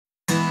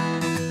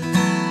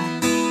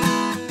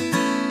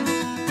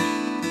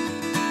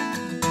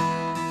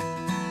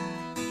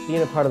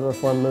Being a part of the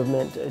Reform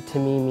movement to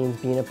me means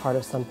being a part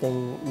of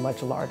something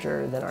much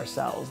larger than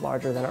ourselves,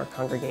 larger than our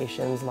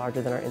congregations, larger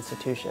than our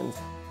institutions.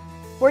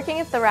 Working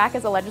at the RAC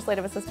as a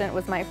legislative assistant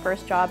was my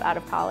first job out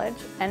of college,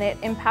 and it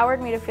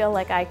empowered me to feel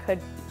like I could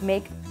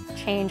make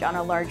change on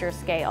a larger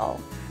scale.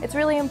 It's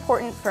really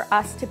important for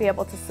us to be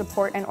able to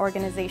support an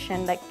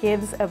organization that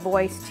gives a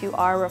voice to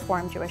our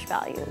Reformed Jewish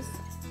values.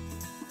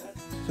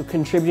 So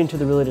contributing to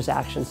the Religious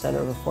Action Center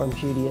of Reform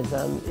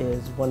Judaism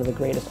is one of the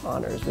greatest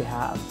honors we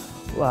have.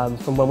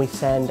 From when we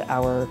send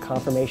our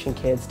confirmation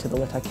kids to the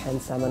Litaken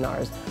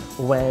seminars,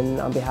 when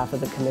on behalf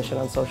of the Commission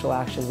on Social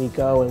Action we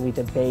go and we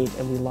debate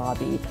and we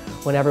lobby,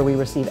 whenever we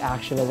receive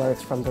action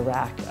alerts from the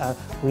RAC,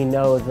 we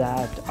know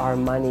that our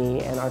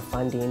money and our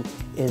funding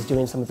is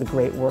doing some of the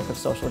great work of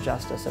social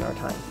justice in our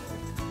time.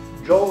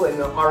 Joel and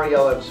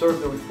Ariella have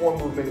served the Reform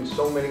movement in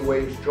so many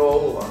ways.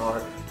 Joel on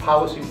our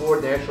Policy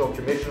Board, National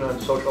Commission on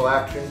Social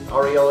Action.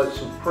 Ariella is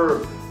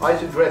superb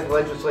Isaac Dreth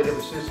Legislative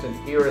Assistant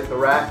here at the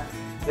RAC.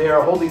 They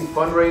are holding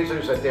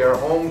fundraisers at their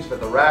homes for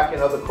the RAC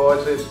and other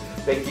causes.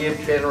 They give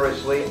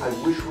generously. I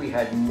wish we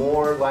had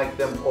more like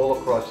them all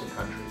across the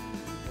country.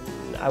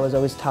 I was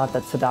always taught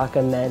that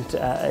tzedakah meant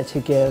to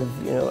give,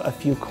 a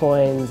few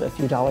coins, a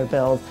few dollar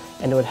bills,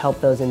 and it would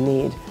help those in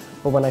need.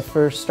 But when I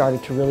first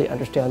started to really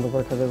understand the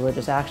work of the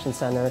Religious Action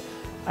Center,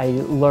 I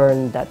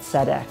learned that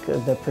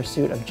tzedek, the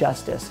pursuit of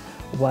justice,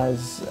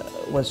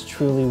 was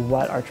truly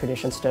what our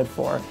tradition stood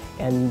for,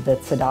 and the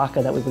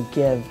tzedakah that we would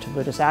give to the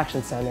Religious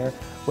Action Center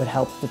would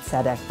help the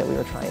tzedek that we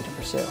were trying to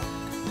pursue.